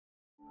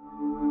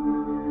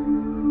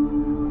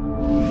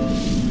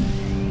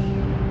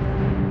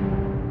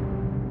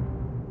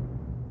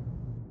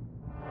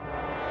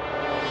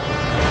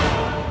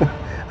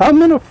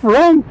I'm in a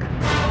Frunk.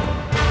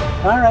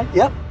 All right,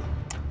 yep.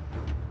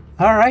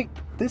 All right,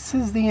 this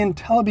is the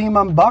Intellibeam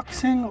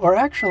unboxing, or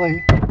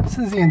actually, this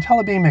is the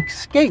Intellibeam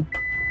Escape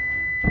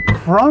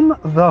from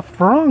the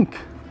Frunk.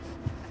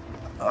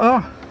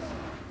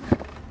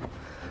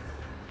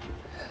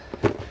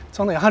 It's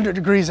only 100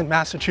 degrees in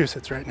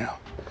Massachusetts right now.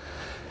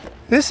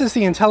 This is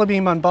the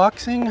Intellibeam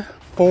unboxing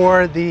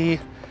for the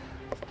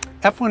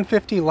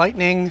F-150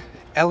 Lightning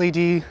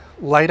LED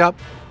light up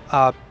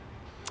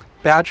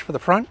badge for the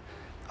front.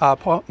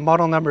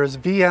 Model number is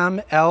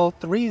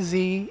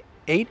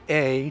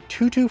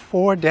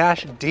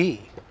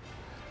VML3Z8A224-D.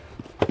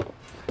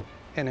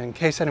 And in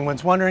case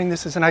anyone's wondering,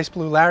 this is an ice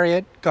blue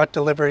Lariat. Got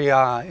delivery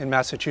in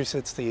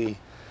Massachusetts the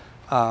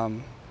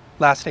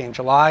last day in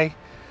July.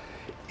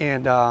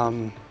 And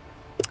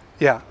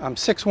yeah, I'm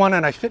 6'1"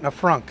 and I fit in a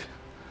Frunk.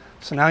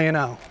 So now you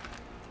know.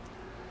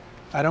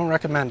 I don't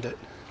recommend it.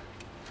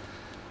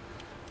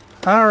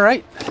 All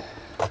right.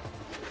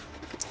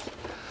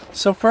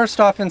 So first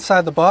off,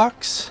 inside the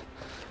box,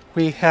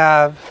 we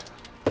have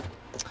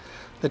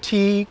the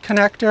T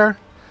connector.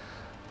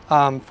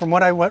 From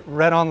what I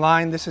read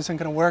online, this isn't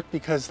going to work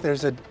because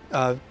there's a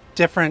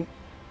different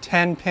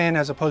 10 pin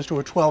as opposed to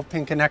a 12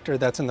 pin connector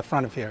that's in the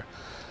front of here.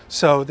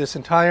 So this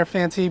entire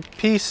fancy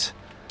piece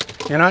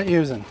you're not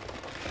using.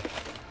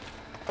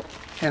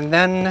 And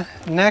then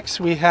next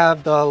we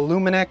have the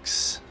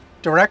Luminix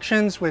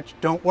directions, which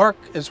don't work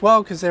as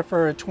well because they're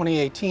for a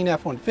 2018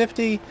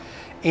 F-150,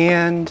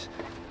 and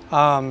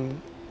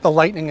the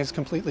Lightning is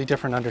completely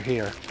different under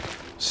here,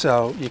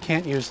 so you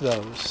can't use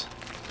those.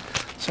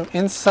 So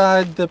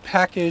inside the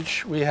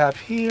package we have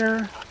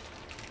here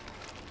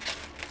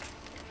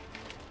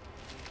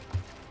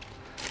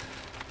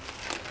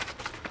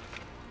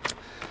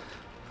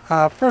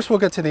first we'll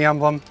get to the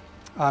emblem.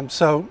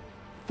 So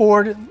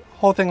Ford,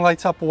 whole thing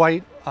lights up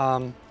white,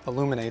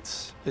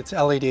 illuminates, it's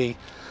LED.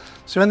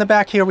 So in the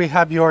back here we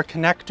have your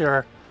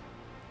connector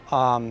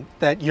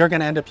that you're going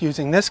to end up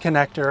using this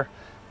connector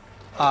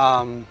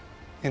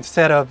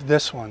instead of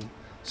this one.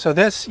 So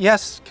this,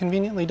 yes,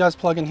 conveniently does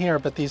plug in here,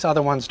 but these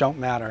other ones don't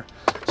matter.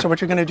 So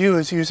what you're going to do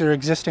is use your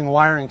existing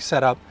wiring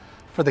setup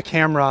for the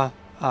camera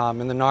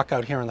and the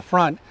knockout here in the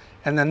front,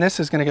 and then this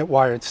is going to get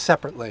wired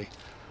separately.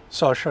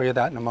 So I'll show you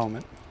that in a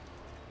moment.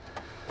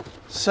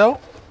 So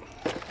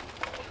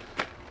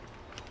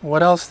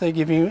what else they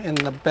give you in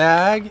the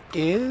bag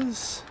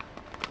is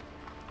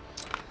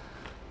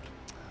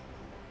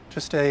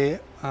just a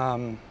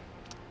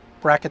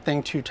bracket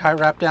thing to tie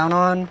wrap down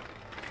on.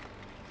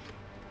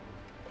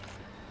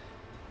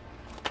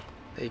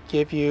 They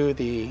give you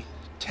the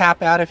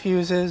tap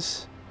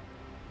addifuses,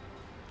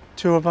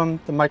 2 of them,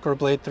 the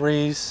microblade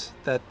 3s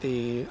that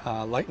the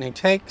Lightning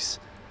takes.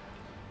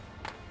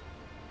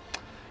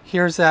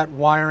 Here's that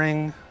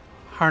wiring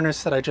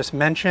harness that I just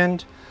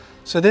mentioned.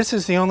 So this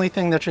is the only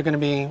thing that you're going to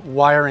be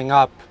wiring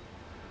up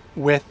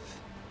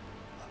with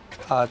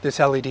this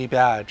LED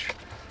badge.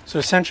 So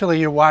essentially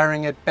you're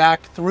wiring it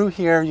back through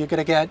here. You're going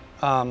to get,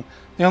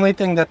 the only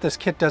thing that this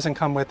kit doesn't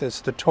come with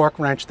is the torque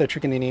wrench that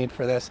you're going to need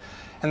for this,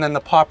 and then the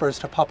poppers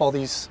to pop all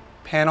these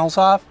panels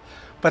off.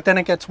 But then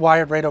it gets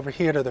wired right over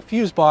here to the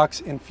fuse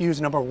box in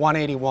fuse number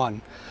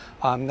 181.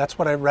 That's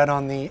what I read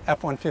on the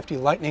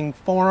F-150 Lightning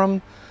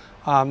forum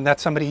that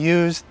somebody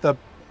used. The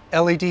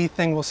LED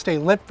thing will stay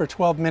lit for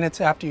 12 minutes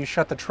after you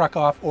shut the truck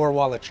off or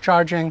while it's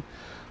charging.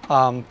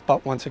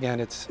 But once again,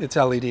 it's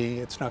LED.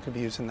 It's not going to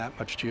be using that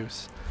much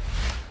juice.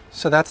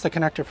 So that's the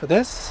connector for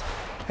this.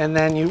 And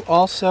then you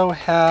also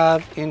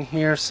have in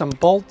here some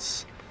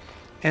bolts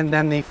and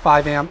then the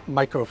 5 amp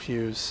micro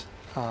fuse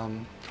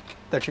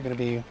that you're going to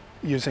be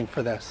using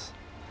for this.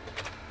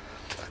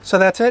 So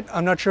that's it.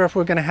 I'm not sure if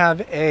we're going to have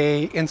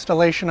a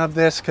installation of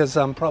this because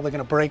I'm probably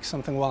going to break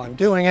something while I'm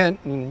doing it,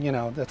 and you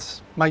know,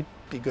 that's might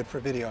be good for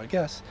video, I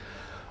guess.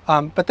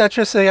 But that's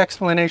just the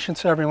explanation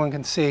so everyone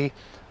can see.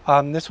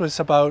 This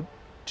was about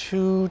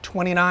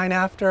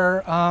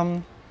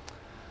 $229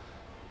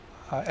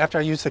 after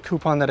I used the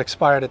coupon that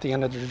expired at the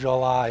end of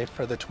July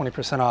for the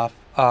 20% off.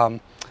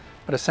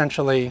 But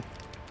essentially,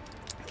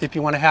 if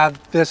you want to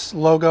have this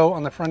logo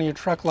on the front of your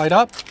truck light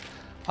up,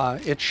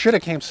 it should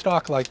have came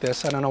stock like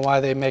this. I don't know why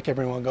they make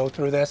everyone go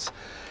through this.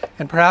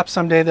 And perhaps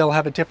someday they'll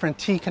have a different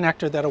T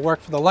connector that'll work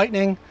for the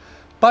Lightning.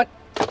 But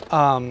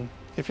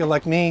if you're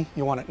like me,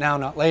 you want it now,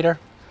 not later.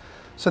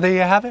 So there you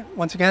have it.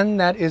 Once again,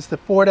 that is the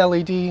Ford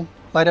LED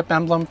light up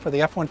emblem for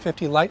the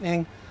F-150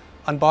 Lightning.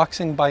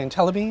 Unboxing by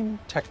Intellibeam,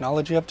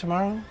 technology of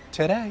tomorrow,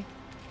 today.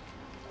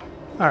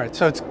 All right,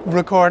 so it's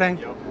recording?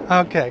 Yep.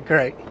 Okay,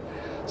 great.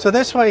 So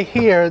this way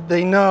here,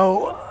 they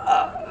know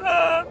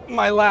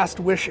my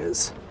last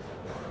wishes.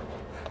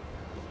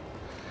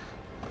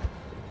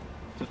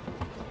 Just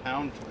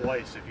pound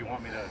twice if you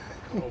want me to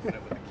open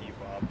it with a key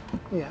fob.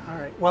 Yeah, all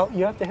right. Well,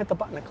 you have to hit the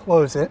button to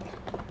close it.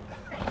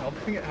 I'll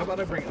bring it, how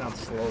about I bring it down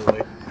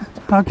slowly?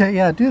 Okay,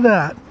 yeah, do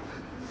that.